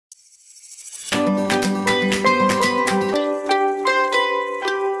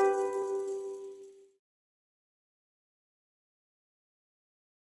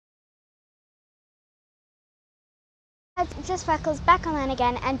It's just Freckles back online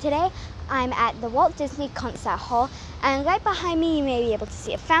again, and today I'm at the Walt Disney Concert Hall, and right behind me you may be able to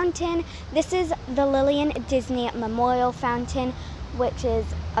see a fountain. This is the Lillian Disney Memorial Fountain, which is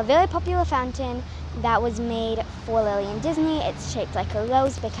a very popular fountain that was made for Lillian Disney. It's shaped like a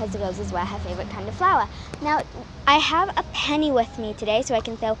rose because roses were her favorite kind of flower. Now, I have a penny with me today, so I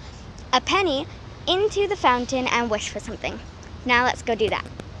can throw a penny into the fountain and wish for something. Now let's go do that.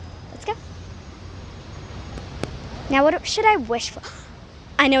 Let's go. Now what should I wish for?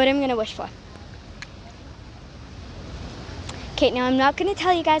 I know what I'm gonna wish for. Okay, now I'm not gonna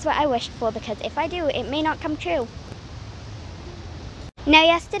tell you guys what I wished for because if I do, it may not come true. Now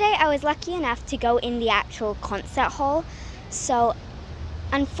yesterday I was lucky enough to go in the actual concert hall, so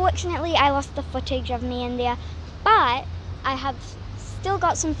unfortunately I lost the footage of me in there, but I have still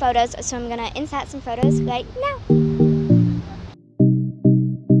got some photos, so I'm gonna insert some photos right now.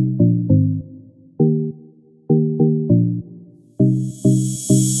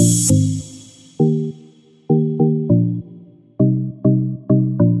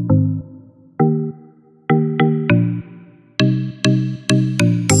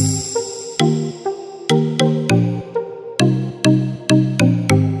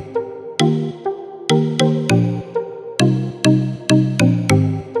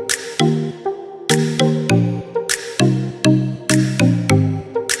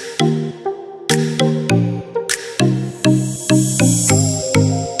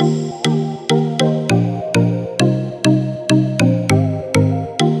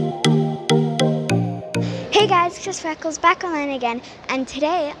 Hey guys, it's just Freckles back online again, and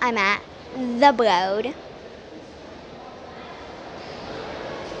today I'm at the Broad.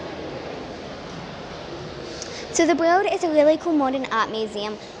 So the Broad is a really cool modern art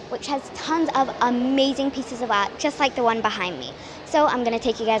museum which has tons of amazing pieces of art, just like the one behind me. So I'm going to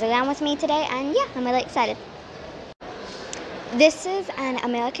take you guys around with me today, and yeah, I'm really excited. This is an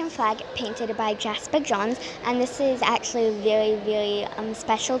American flag painted by Jasper Johns, and this is actually very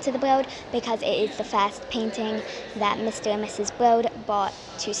special to the Broad because it is the first painting that Mr. and Mrs. Broad bought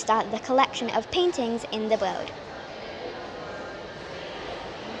to start the collection of paintings in the Broad.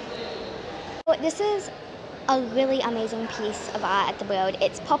 This is a really amazing piece of art at the Broad.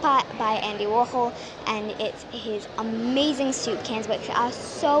 It's pop art by Andy Warhol, and it's his amazing soup cans, which are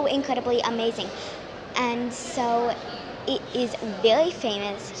so incredibly amazing. And so it is very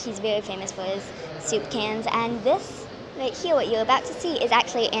famous. He's very famous for his soup cans, and this right here, what you're about to see, is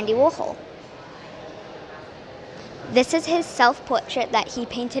actually Andy Warhol. This is his self-portrait that he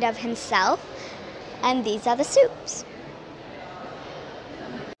painted of himself, and these are the soups.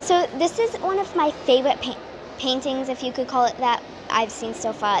 So this is one of my favorite paintings, if you could call it that, I've seen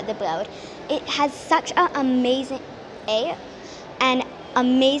so far at the Broad. It has such an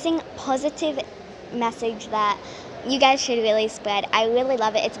amazing positive message that you guys should really spread. I really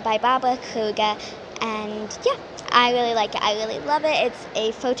love it. It's by Barbara Kruger, and yeah, I really like it. I really love it. It's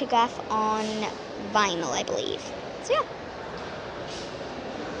a photograph on vinyl, I believe. So yeah,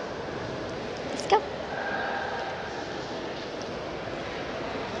 let's go.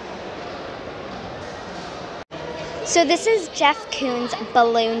 So this is Jeff Koons'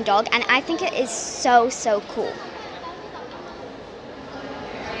 balloon dog, and I think it is so cool.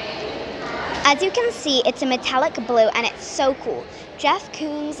 As you can see, it's a metallic blue, and it's so cool. Jeff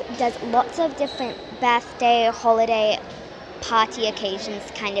Koons does lots of different birthday, holiday, party occasions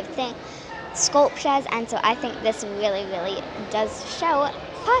kind of thing, sculptures, and so I think this really does show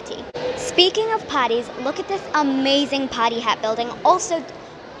party. Speaking of parties, look at this amazing party hat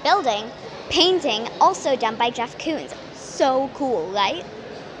painting, also done by Jeff Koons. So cool, right?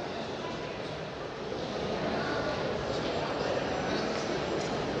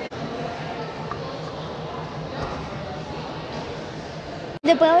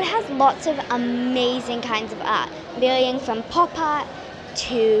 The Broad has lots of amazing kinds of art, varying from pop art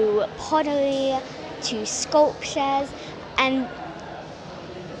to pottery to sculptures, and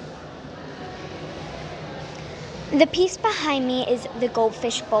the piece behind me is The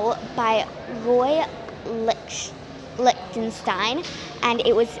Goldfish Bowl by Roy Lichtenstein, and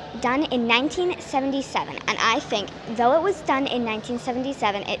it was done in 1977, and I think, though it was done in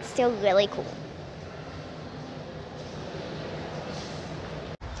 1977, it's still really cool.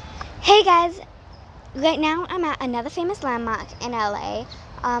 Hey guys, right now I'm at another famous landmark in LA.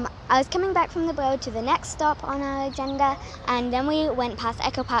 I was coming back from the Broad to the next stop on our agenda, and then we went past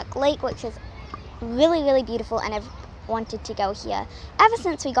Echo Park Lake, which is really beautiful, and I've wanted to go here ever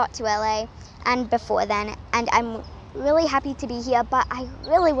since we got to LA and before then, and I'm really happy to be here, but I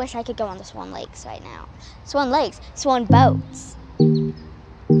really wish I could go on the Swan Lakes right now. Swan Lakes, Swan Boats.